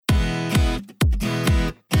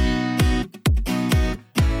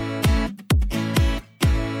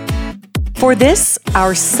For this,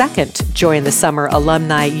 our second Join the Summer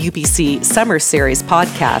Alumni UBC Summer Series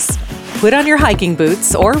podcast, put on your hiking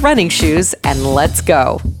boots or running shoes and let's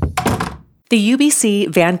go. The UBC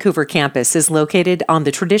Vancouver campus is located on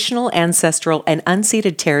the traditional, ancestral, and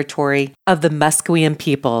unceded territory of the Musqueam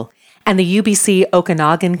people, and the UBC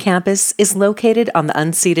Okanagan campus is located on the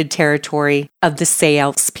unceded territory of the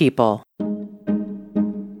Sayelts people.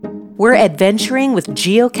 We're adventuring with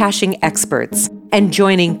geocaching experts and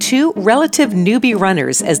joining two relative newbie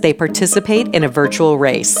runners as they participate in a virtual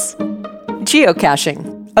race.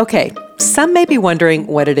 Geocaching. Okay, some may be wondering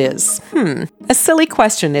what it is. A silly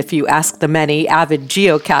question if you ask the many avid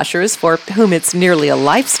geocachers for whom it's nearly a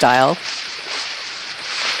lifestyle.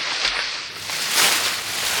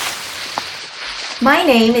 My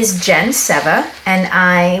name is Jenn Sava, and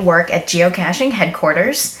I work at Geocaching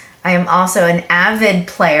headquarters. I am also an avid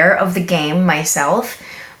player of the game myself.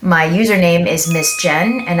 My username is Miss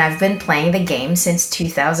Jen, and I've been playing the game since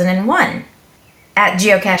 2001. At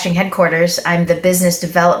Geocaching headquarters, I'm the business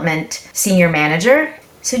development senior manager.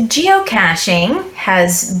 So geocaching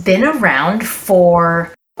has been around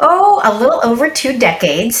for, a little over 2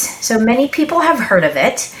 decades. So many people have heard of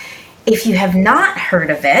it. If you have not heard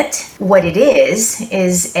of it, what it is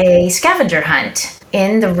a scavenger hunt.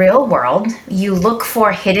 In the real world, you look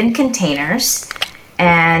for hidden containers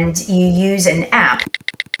and you use an app.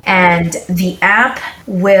 And the app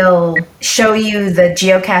will show you the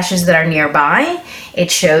geocaches that are nearby. It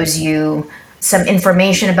shows you some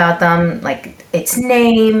information about them, like its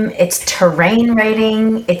name, its terrain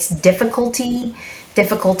rating, its difficulty.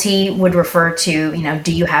 Difficulty would refer to,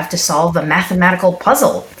 do you have to solve a mathematical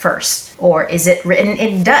puzzle first? Or is it written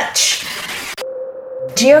in Dutch?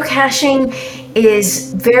 Geocaching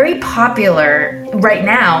is very popular right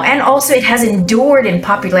now, and also it has endured in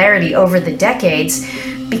popularity over the decades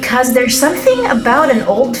because there's something about an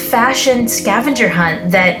old-fashioned scavenger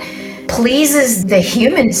hunt that pleases the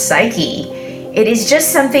human psyche. It is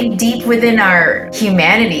just something deep within our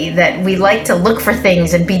humanity that we like to look for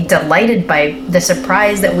things and be delighted by the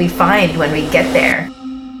surprise that we find when we get there.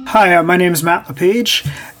 Hi, my name is Matt LePage,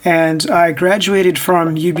 and I graduated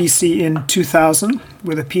from UBC in 2000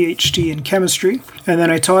 with a PhD in chemistry, and then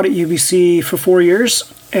I taught at UBC for 4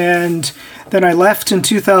 years, and then I left in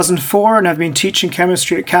 2004, and I've been teaching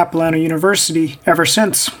chemistry at Capilano University ever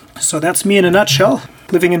since. So that's me in a nutshell,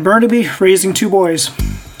 living in Burnaby, raising 2 boys.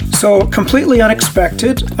 So completely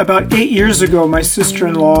unexpected, about 8 years ago, my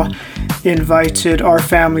sister-in-law invited our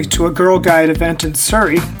family to a Girl Guide event in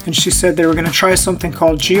Surrey, and she said they were going to try something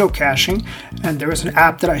called geocaching, and there was an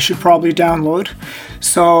app that I should probably download.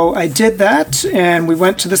 So I did that, and we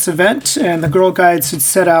went to this event, and the Girl Guides had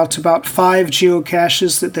set out about 5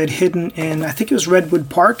 geocaches that they'd hidden in, I think it was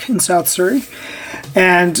Redwood Park in South Surrey,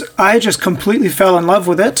 and I just completely fell in love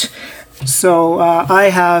with it. So I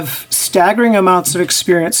have staggering amounts of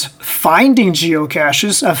experience finding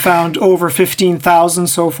geocaches. I've found over 15,000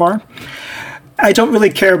 so far. I don't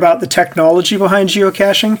really care about the technology behind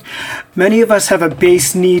geocaching. Many of us have a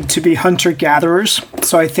base need to be hunter-gatherers,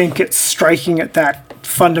 so I think it's striking at that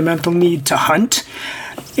fundamental need to hunt.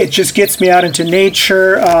 It just gets me out into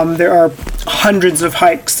nature. There are hundreds of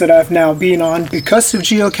hikes that I've now been on because of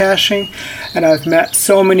geocaching, and I've met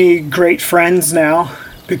so many great friends now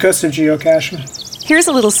because of geocaching. Here's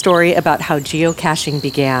a little story about how geocaching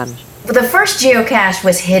began. The first geocache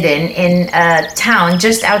was hidden in a town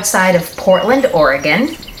just outside of Portland,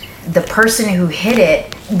 Oregon. The person who hid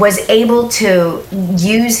it was able to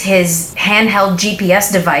use his handheld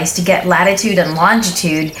GPS device to get latitude and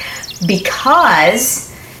longitude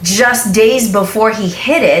because just days before he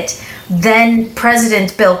hid it, then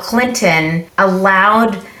President Bill Clinton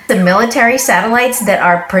allowed the military satellites that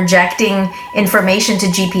are projecting information to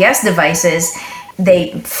GPS devices,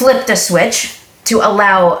 they flipped a switch to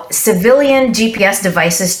allow civilian GPS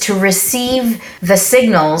devices to receive the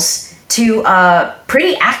signals to a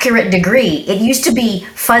pretty accurate degree. It used to be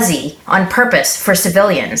fuzzy on purpose for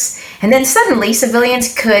civilians. And then suddenly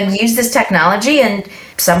civilians could use this technology, and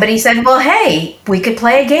somebody said, well, hey, we could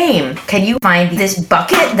play a game. Can you find this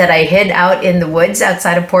bucket that I hid out in the woods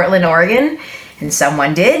outside of Portland, Oregon? And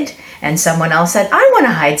someone did, and someone else said, I want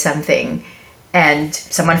to hide something. And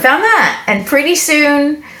someone found that. And pretty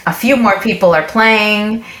soon, a few more people are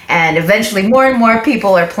playing, and eventually more and more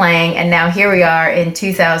people are playing. And now here we are in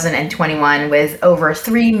 2021 with over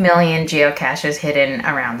 3 million geocaches hidden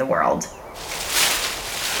around the world.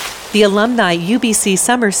 The Alumni UBC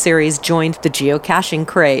Summer Series joined the geocaching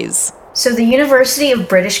craze. So the University of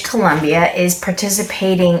British Columbia is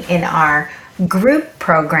participating in our group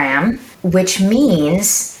program, which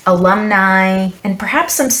means alumni and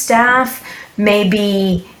perhaps some staff may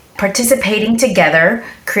be participating together,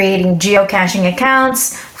 creating geocaching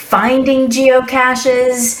accounts, finding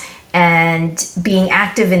geocaches, and being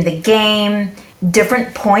active in the game.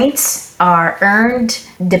 Different points are earned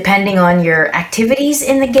depending on your activities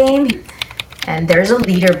in the game. And there's a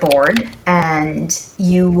leaderboard, and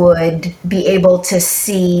you would be able to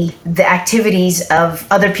see the activities of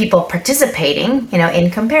other people participating,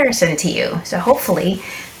 in comparison to you. So hopefully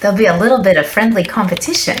there'll be a little bit of friendly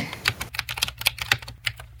competition.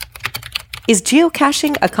 Is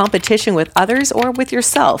geocaching a competition with others or with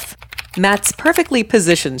yourself? Matt's perfectly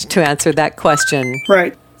positioned to answer that question.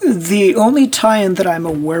 Right. The only tie-in that I'm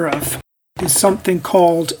aware of is something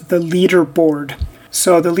called the leaderboard.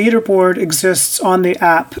 So the leaderboard exists on the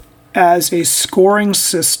app as a scoring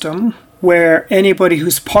system where anybody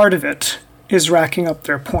who's part of it is racking up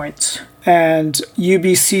their points. And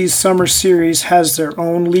UBC's summer series has their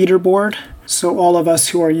own leaderboard. So all of us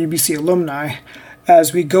who are UBC alumni,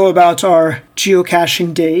 as we go about our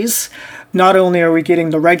geocaching days, not only are we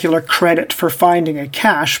getting the regular credit for finding a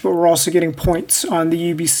cache, but we're also getting points on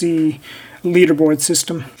the UBC leaderboard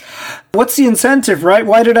system. What's the incentive, right?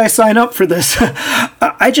 Why did I sign up for this?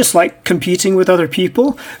 I just like competing with other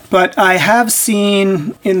people, but I have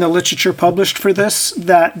seen in the literature published for this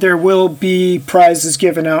that there will be prizes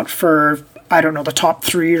given out for, the top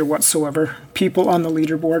 3 or whatsoever people on the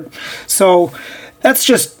leaderboard. So that's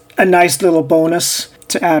just a nice little bonus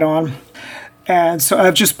to add on. And so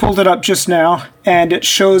I've just pulled it up just now, and it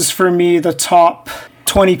shows for me the top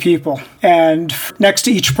 20 people, and next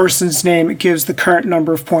to each person's name it gives the current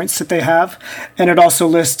number of points that they have, and it also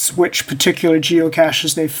lists which particular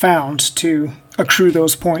geocaches they've found to accrue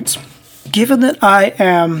those points. Given that I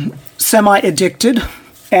am semi-addicted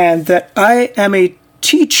and that I am a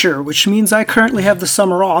teacher, which means I currently have the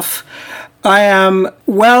summer off, I am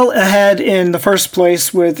well ahead in the first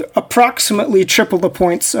place with approximately triple the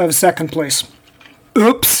points of second place.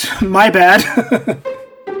 Oops, my bad.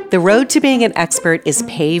 The road to being an expert is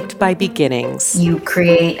paved by beginnings. You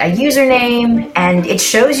create a username, and it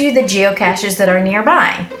shows you the geocaches that are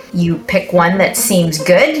nearby. You pick one that seems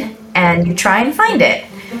good, and you try and find it.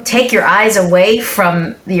 Take your eyes away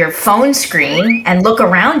from your phone screen and look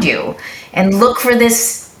around you, and look for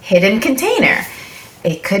this hidden container.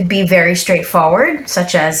 It could be very straightforward,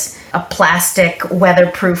 such as a plastic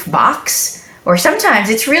weatherproof box. Or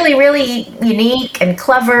sometimes it's really, really unique and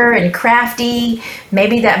clever and crafty.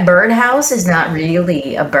 Maybe that birdhouse is not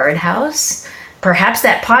really a birdhouse. Perhaps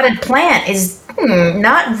that potted plant is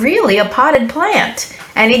not really a potted plant.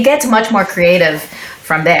 And it gets much more creative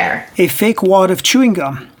from there. A fake wad of chewing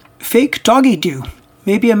gum. Fake doggy do.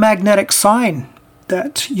 Maybe a magnetic sign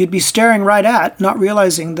that you'd be staring right at, not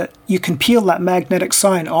realizing that you can peel that magnetic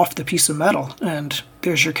sign off the piece of metal, and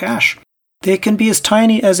there's your cache. They can be as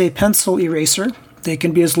tiny as a pencil eraser. They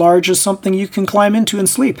can be as large as something you can climb into and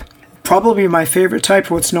sleep. Probably my favorite type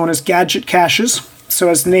are what's known as gadget caches. So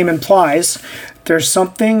as the name implies, there's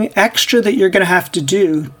something extra that you're going to have to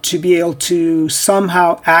do to be able to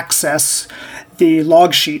somehow access the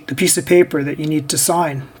log sheet, the piece of paper that you need to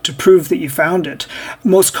sign to prove that you found it.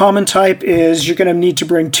 Most common type is you're going to need to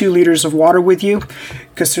bring 2 liters of water with you,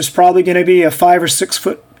 because there's probably going to be a 5 or 6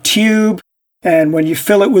 foot tube. And when you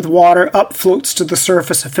fill it with water, up floats to the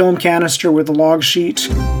surface a film canister with a log sheet.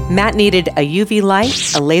 Matt needed a UV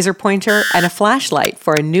light, a laser pointer, and a flashlight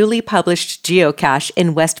for a newly published geocache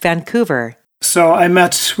in West Vancouver. So I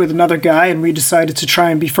met with another guy, and we decided to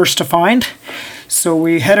try and be first to find. So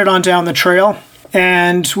we headed on down the trail,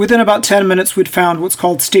 and within about 10 minutes we'd found what's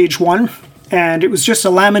called Stage 1. And it was just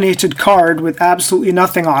a laminated card with absolutely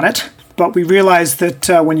nothing on it. But we realized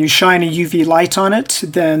that when you shine a UV light on it,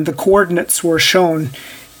 then the coordinates were shown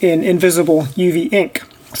in invisible UV ink.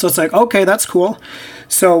 So it's like, okay, that's cool.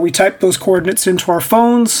 So we typed those coordinates into our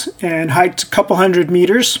phones and hiked a couple hundred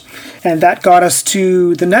meters. And that got us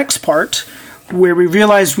to the next part, where we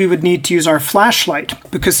realized we would need to use our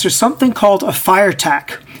flashlight, because there's something called a fire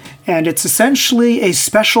tack. And it's essentially a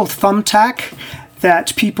special thumbtack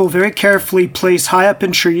that people very carefully place high up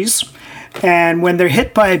in trees. And when they're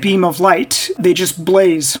hit by a beam of light, they just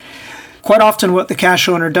blaze. Quite often what the cache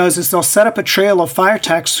owner does is they'll set up a trail of fire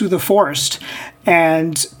tacks through the forest.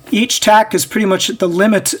 And each tack is pretty much at the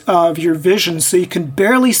limit of your vision, so you can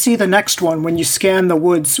barely see the next one when you scan the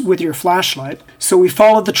woods with your flashlight. So we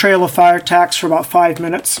followed the trail of fire tacks for about 5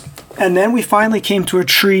 minutes. And then we finally came to a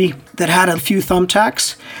tree that had a few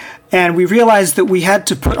thumbtacks. And we realized that we had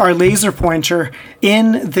to put our laser pointer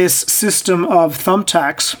in this system of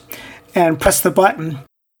thumbtacks and press the button,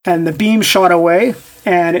 and the beam shot away,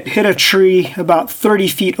 and it hit a tree about 30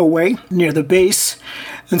 feet away near the base.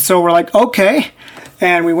 And so we're like, okay.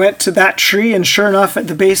 And we went to that tree, and sure enough, at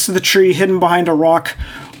the base of the tree, hidden behind a rock,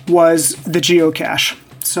 was the geocache.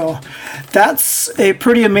 So that's a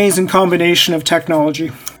pretty amazing combination of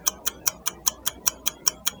technology.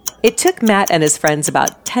 It took Matt and his friends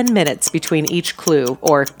about 10 minutes between each clue,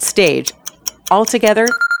 or stage. Altogether,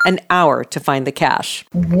 an hour to find the cache.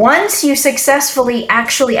 Once you successfully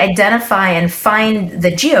actually identify and find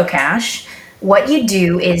the geocache, what you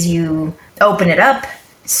do is you open it up,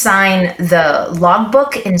 sign the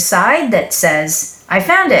logbook inside that says, I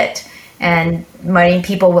found it. And many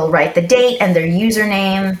people will write the date and their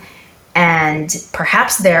username, and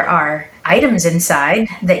perhaps there are items inside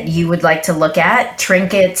that you would like to look at,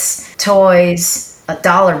 trinkets, toys, a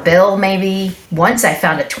dollar bill maybe. Once I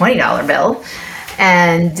found a $20 bill.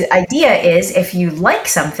 And the idea is if you like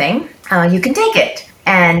something, you can take it.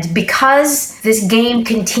 And because this game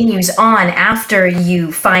continues on after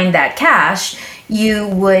you find that cache, you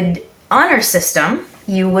would, on our system,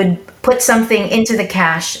 you would put something into the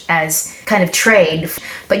cache as kind of trade,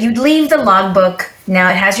 but you'd leave the logbook. Now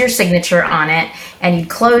it has your signature on it, and you'd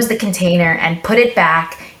close the container and put it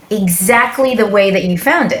back exactly the way that you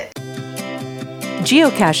found it.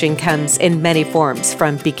 Geocaching comes in many forms,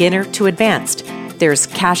 from beginner to advanced. There's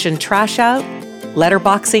cache and trash out,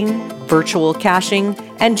 letterboxing, virtual caching,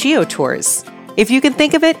 and geotours. If you can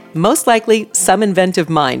think of it, most likely some inventive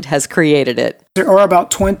mind has created it. There are about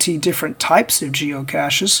 20 different types of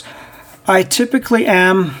geocaches. I typically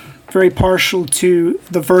am very partial to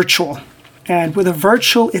the virtual. And with a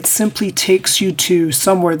virtual, it simply takes you to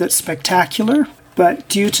somewhere that's spectacular, but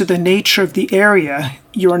due to the nature of the area,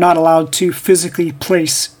 you are not allowed to physically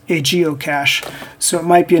place a geocache. So it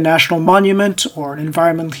might be a national monument or an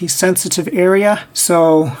environmentally sensitive area.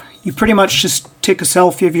 So you pretty much just take a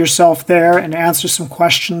selfie of yourself there and answer some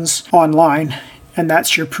questions online, and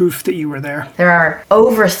that's your proof that you were there. There are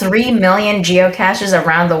over 3 million geocaches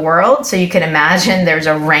around the world, so you can imagine there's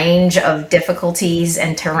a range of difficulties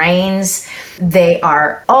and terrains. They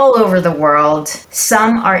are all over the world.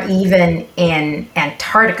 Some are even in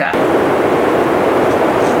Antarctica.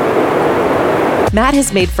 Matt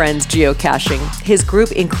has made friends geocaching. His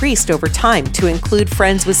group increased over time to include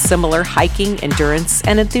friends with similar hiking, endurance,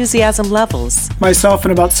 and enthusiasm levels. Myself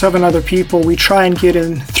and about 7 other people, we try and get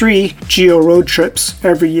in 3 geo road trips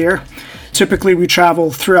every year. Typically, we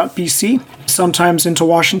travel throughout BC, sometimes into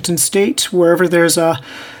Washington State, wherever there's a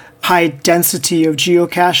high density of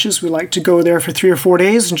geocaches. We like to go there for 3 or 4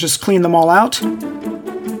 days and just clean them all out.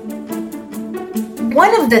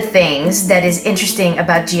 One of the things that is interesting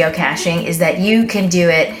about geocaching is that you can do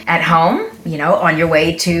it at home, on your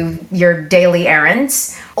way to your daily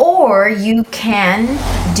errands, or you can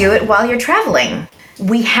do it while you're traveling.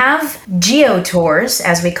 We have geotours,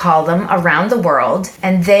 as we call them, around the world,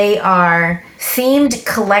 and they are themed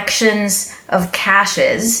collections of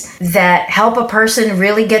caches that help a person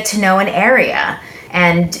really get to know an area.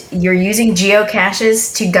 And you're using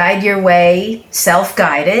geocaches to guide your way,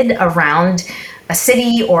 self-guided, around a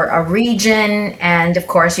city or a region, and of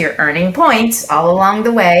course you're earning points all along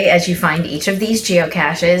the way as you find each of these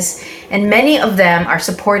geocaches, and many of them are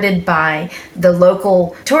supported by the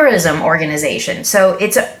local tourism organization. So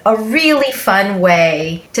it's a really fun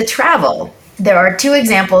way to travel. There are 2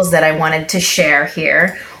 examples that I wanted to share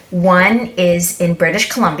here. One is in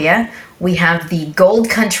British Columbia. We have the Gold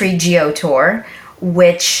Country Geo Tour,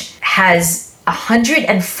 which has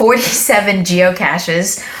 147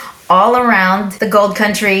 geocaches all around the Gold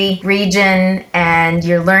Country region, and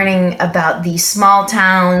you're learning about the small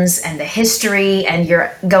towns and the history, and you're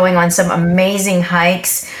going on some amazing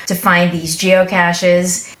hikes to find these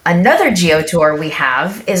geocaches. Another geotour we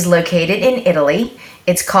have is located in Italy.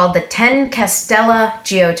 It's called the 10 Castella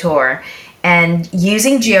Geotour, and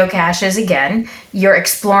using geocaches again, you're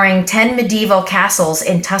exploring 10 medieval castles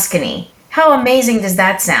in Tuscany. How amazing does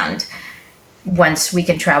that sound? Once we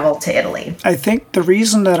can travel to Italy. I think the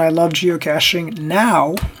reason that I love geocaching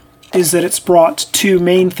now is that it's brought 2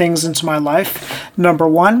 main things into my life. Number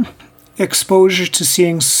 1, exposure to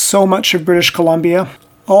seeing so much of British Columbia,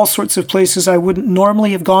 all sorts of places I wouldn't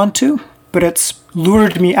normally have gone to, but it's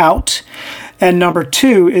lured me out. And number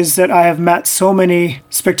 2 is that I have met so many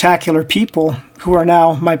spectacular people who are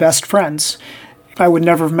now my best friends. I would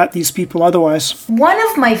never have met these people otherwise. One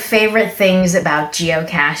of my favorite things about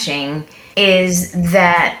geocaching is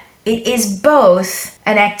that it is both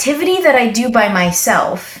an activity that I do by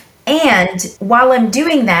myself, and while I'm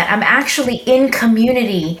doing that, I'm actually in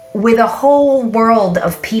community with a whole world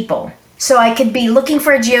of people. So I could be looking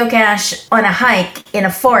for a geocache on a hike in a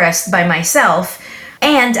forest by myself,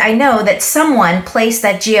 and I know that someone placed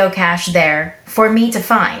that geocache there for me to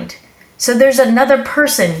find. So there's another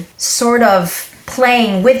person sort of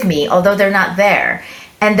playing with me, although they're not there.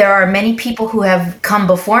 And there are many people who have come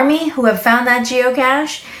before me who have found that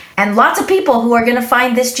geocache, and lots of people who are going to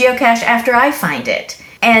find this geocache after I find it.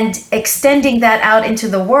 And extending that out into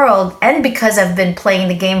the world, and because I've been playing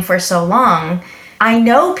the game for so long, I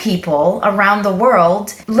know people around the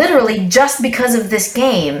world, literally just because of this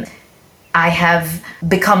game. I have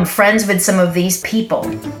become friends with some of these people.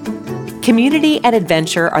 Community and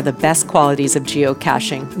adventure are the best qualities of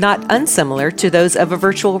geocaching, not unsimilar to those of a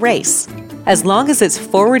virtual race. As long as it's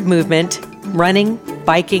forward movement, running,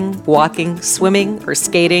 biking, walking, swimming, or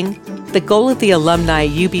skating, the goal of the Alumni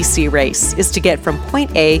UBC race is to get from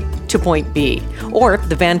point A to point B, or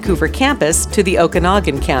the Vancouver campus to the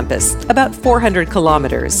Okanagan campus, about 400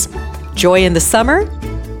 kilometers. Joy in the summer?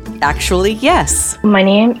 Actually, yes. My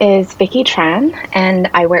name is Vicky Tran, and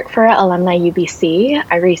I work for Alumni UBC.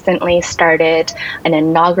 I recently started an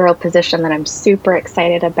inaugural position that I'm super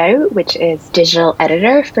excited about, which is digital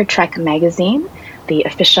editor for Trek Magazine, the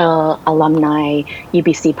official Alumni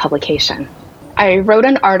UBC publication. I wrote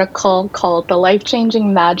an article called The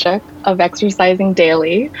Life-Changing Magic of Exercising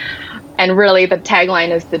Daily. And really the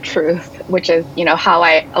tagline is the truth, which is, how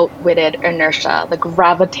I outwitted inertia, the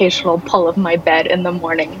gravitational pull of my bed in the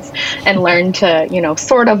mornings, and learned to,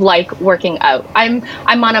 sort of like working out. I'm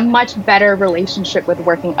on a much better relationship with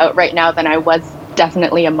working out right now than I was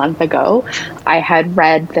definitely a month ago. I had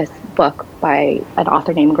read this book by an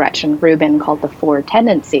author named Gretchen Rubin called The Four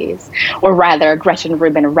Tendencies, or rather Gretchen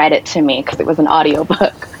Rubin read it to me because it was an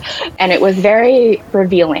audiobook. And it was very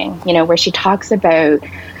revealing, where she talks about,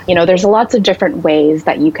 there's lots of different ways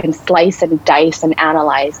that you can slice and dice and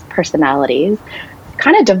analyze personalities,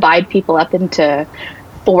 kind of divide people up into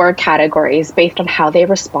 4 categories based on how they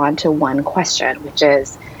respond to one question, which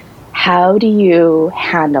is, how do you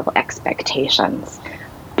handle expectations,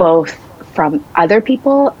 both from other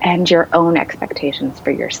people and your own expectations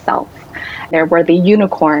for yourself? There were the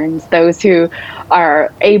unicorns, those who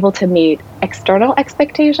are able to meet external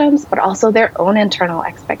expectations, but also their own internal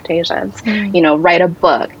expectations. Write a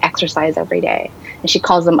book, exercise every day. And she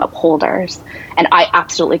calls them upholders. And I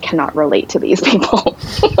absolutely cannot relate to these people.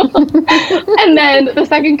 And then the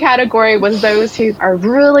second category was those who are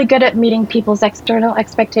really good at meeting people's external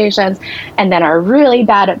expectations and then are really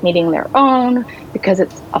bad at meeting their own, because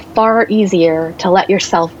it's far easier to let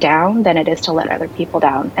yourself down than it is to let other people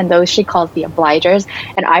down. And those she calls the obligers.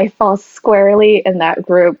 And I fall squarely in that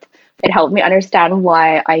group. It helped me understand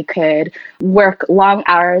why I could work long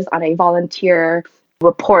hours on a volunteer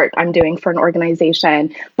report I'm doing for an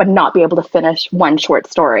organization, but not be able to finish one short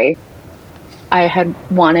story. I had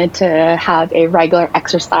wanted to have a regular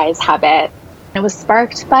exercise habit. It was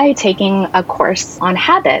sparked by taking a course on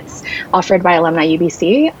habits offered by Alumni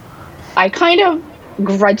UBC. I kind of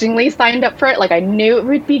grudgingly signed up for it. I knew it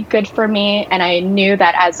would be good for me, and I knew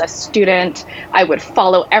that as a student I would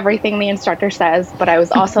follow everything the instructor says, but I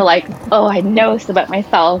was also like, oh, I know this about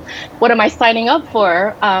myself, what am I signing up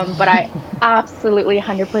for? But I absolutely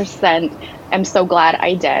 100% am so glad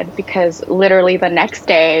I did, because literally the next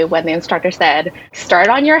day when the instructor said, start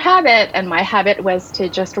on your habit, and my habit was to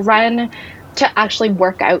just run, to actually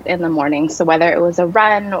work out in the morning. So whether it was a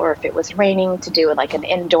run or if it was raining, to do an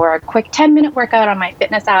indoor quick 10-minute workout on my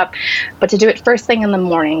fitness app, but to do it first thing in the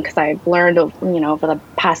morning, because I've learned, over the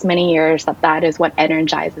past many years that is what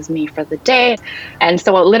energizes me for the day. And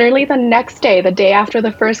so literally the next day, the day after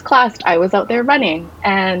the first class, I was out there running,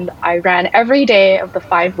 and I ran every day of the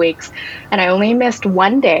 5 weeks, and I only missed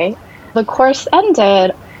one day. The course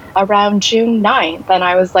ended around June 9th, and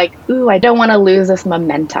I was like, ooh, I don't want to lose this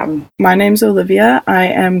momentum. My name's Olivia. I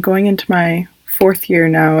am going into my 4th year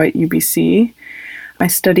now at UBC. I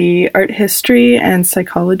study art history and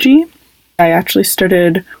psychology. I actually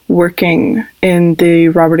started working in the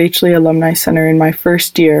Robert H. Lee Alumni Center in my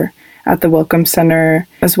first year at the Welcome Center,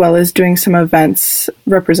 as well as doing some events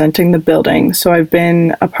representing the building. So I've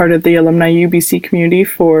been a part of the Alumni UBC community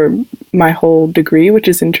for my whole degree, which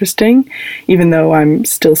is interesting, even though I'm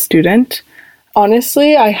still a student.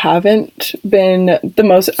 Honestly, I haven't been the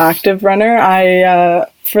most active runner.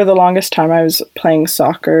 For the longest time, I was playing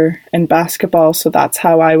soccer and basketball, so that's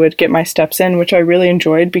how I would get my steps in, which I really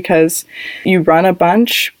enjoyed, because you run a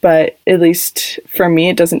bunch, but at least for me,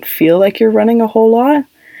 it doesn't feel like you're running a whole lot.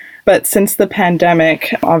 But since the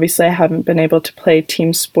pandemic, obviously I haven't been able to play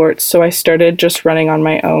team sports, so I started just running on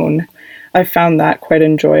my own. I found that quite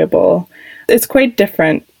enjoyable. It's quite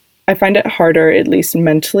different. I find it harder, at least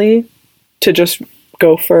mentally, to just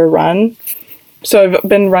go for a run. So I've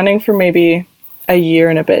been running for maybe a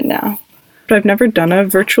year and a bit now. But I've never done a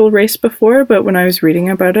virtual race before, but when I was reading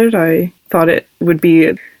about it, I thought it would be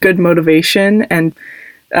a good motivation and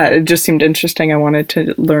it just seemed interesting. I wanted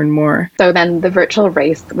to learn more. So then the virtual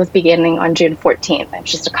race was beginning on June 14th. And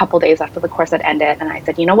just a couple days after the course had ended. And I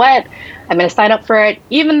said, you know what? I'm going to sign up for it,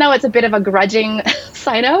 even though it's a bit of a grudging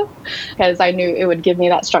sign up, because I knew it would give me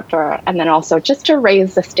that structure. And then also just to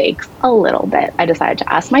raise the stakes a little bit, I decided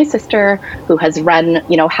to ask my sister, who has run,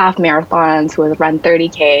 half marathons, who has run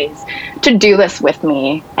 30Ks, to do this with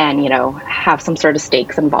me and, have some sort of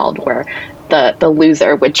stakes involved where the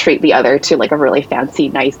loser would treat the other to like a really fancy,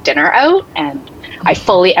 nice dinner out. And I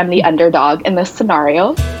fully am the underdog in this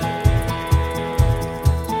scenario.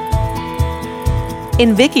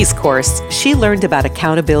 In Vicky's course, she learned about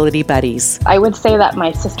accountability buddies. I would say that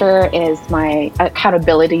my sister is my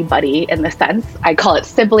accountability buddy in the sense. I call it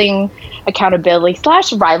sibling accountability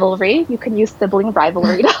 / rivalry. You can use sibling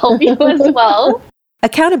rivalry to help you as well.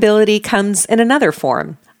 Accountability comes in another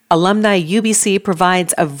form. Alumni UBC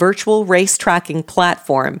provides a virtual race tracking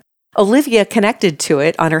platform. Olivia connected to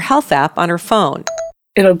it on her health app on her phone.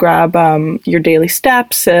 It'll grab your daily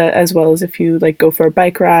steps as well as if you go for a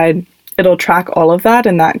bike ride. It'll track all of that,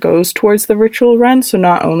 and that goes towards the virtual run. So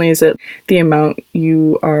not only is it the amount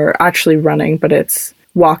you are actually running, but it's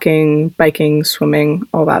walking, biking, swimming,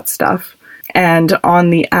 all that stuff. And on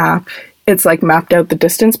the app, it's mapped out the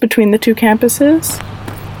distance between the two campuses.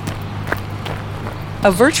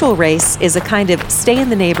 A virtual race is a kind of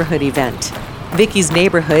stay-in-the-neighborhood event. Vicky's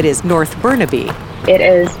neighborhood is North Burnaby. It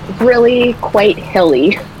is really quite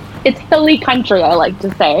hilly. It's hilly country, I like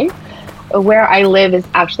to say. Where I live is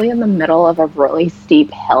actually in the middle of a really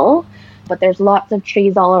steep hill, but there's lots of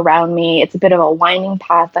trees all around me. It's a bit of a winding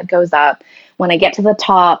path that goes up. When I get to the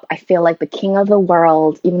top, I feel like the king of the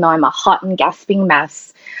world, even though I'm a hot and gasping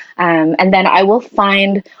mess. And then I will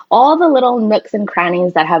find all the little nooks and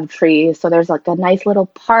crannies that have trees. So there's a nice little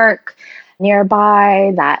park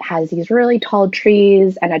nearby that has these really tall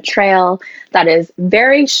trees and a trail that is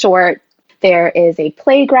very short. There is a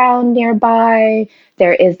playground nearby.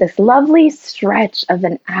 There is this lovely stretch of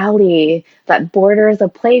an alley that borders a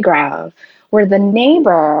playground where the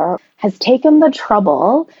neighbor has taken the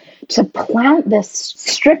trouble to plant this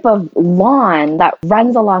strip of lawn that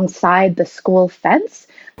runs alongside the school fence.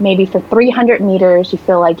 Maybe for 300 meters, you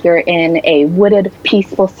feel like you're in a wooded,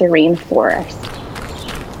 peaceful, serene forest.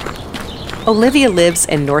 Olivia lives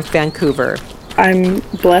in North Vancouver. I'm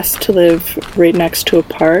blessed to live right next to a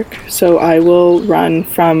park, so I will run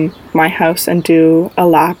from my house and do a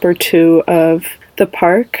lap or two of the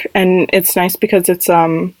park. And it's nice because it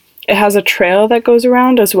has a trail that goes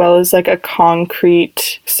around as well as a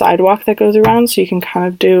concrete sidewalk that goes around, so you can kind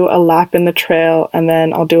of do a lap in the trail, and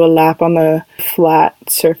then I'll do a lap on the flat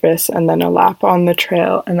surface and then a lap on the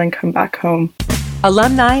trail and then come back home.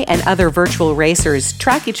 Alumni and other virtual racers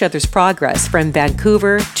track each other's progress from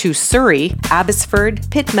Vancouver to Surrey, Abbotsford,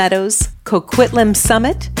 Pitt Meadows, Coquitlam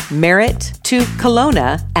Summit, Merritt to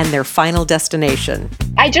Kelowna, and their final destination.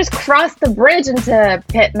 I just crossed the bridge into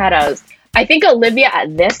Pitt Meadows. I think Olivia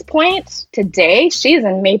at this point today, she's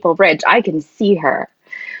in Maple Ridge. I can see her.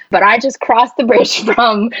 But I just crossed the bridge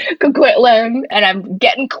from Coquitlam and I'm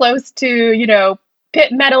getting close to,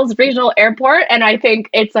 Pitt Meadows Regional Airport. And I think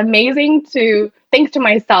it's amazing to think to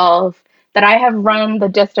myself that I have run the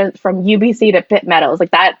distance from UBC to Pitt Meadows.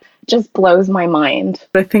 That just blows my mind.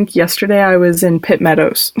 I think yesterday I was in Pitt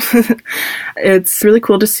Meadows. It's really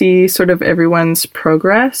cool to see sort of everyone's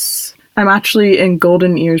progress. I'm actually in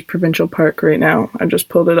Golden Ears Provincial Park right now. I just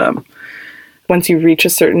pulled it up. Once you reach a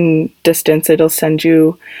certain distance, it'll send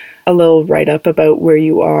you a little write-up about where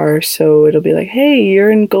you are. So it'll be hey,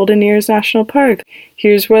 you're in Golden Ears National Park.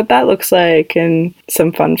 Here's what that looks like, and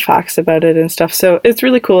some fun facts about it and stuff. So it's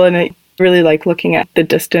really cool, and I really like looking at the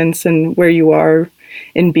distance and where you are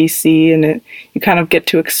in BC, and you kind of get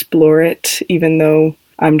to explore it, even though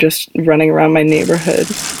I'm just running around my neighborhood.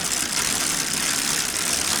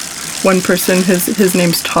 One person, his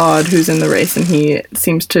name's Todd, who's in the race, and he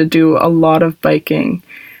seems to do a lot of biking.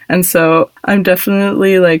 And so I'm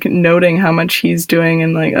definitely noting how much he's doing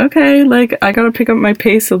and okay, I gotta pick up my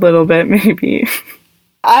pace a little bit maybe.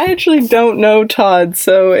 I actually don't know Todd,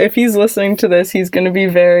 so if he's listening to this, he's gonna be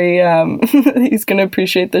very, he's gonna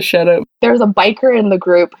appreciate the shout out. There's a biker in the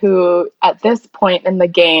group who at this point in the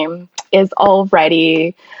game is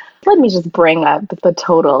already, let me just bring up the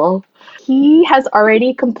total. He has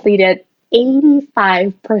already completed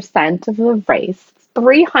 85% of the race,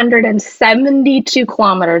 372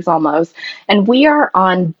 kilometers almost, and we are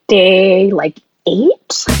on day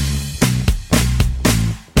 8.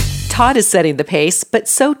 Todd is setting the pace, but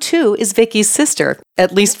so too is Vicky's sister,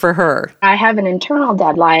 at least for her. I have an internal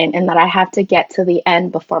deadline in that I have to get to the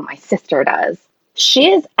end before my sister does.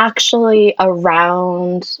 She is actually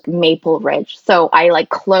around Maple Ridge. So I like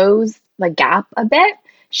closed the gap a bit.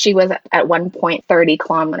 She was at one point 30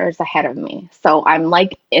 kilometers ahead of me. So I'm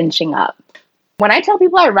like inching up. When I tell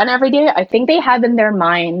people I run every day, I think they have in their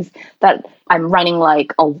minds that I'm running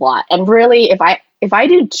like a lot. And really, if I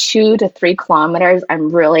do 2 to 3 kilometers, I'm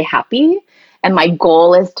really happy. And my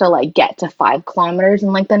goal is to like get to 5 kilometers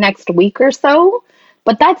in like the next week or so.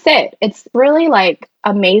 But that's it. It's really like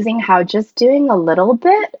amazing how just doing a little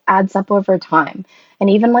bit adds up over time. And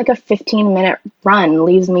even like a 15-minute run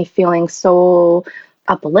leaves me feeling so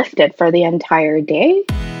uplifted for the entire day.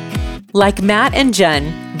 Like Matt and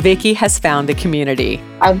Jen, Vicky has found a community.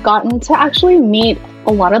 I've gotten to actually meet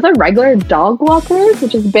a lot of the regular dog walkers,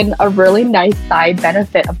 which has been a really nice side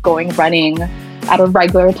benefit of going running at a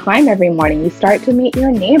regular time every morning. You start to meet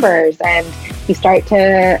your neighbors and you start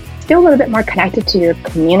to feel a little bit more connected to your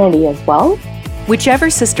community as well. Whichever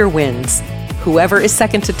sister wins, whoever is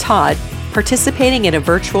second to Todd, participating in a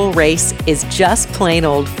virtual race is just plain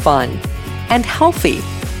old fun and healthy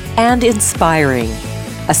and inspiring.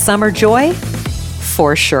 A summer joy?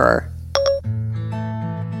 For sure.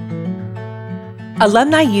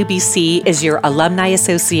 Alumni UBC is your alumni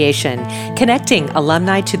association, connecting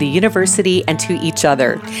alumni to the university and to each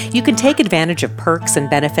other. You can take advantage of perks and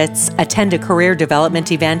benefits, attend a career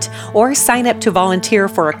development event, or sign up to volunteer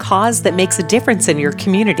for a cause that makes a difference in your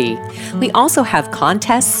community. We also have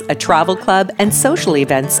contests, a travel club, and social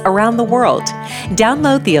events around the world.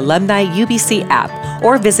 Download the Alumni UBC app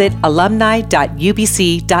or visit alumni.ubc.ca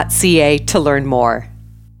to learn more.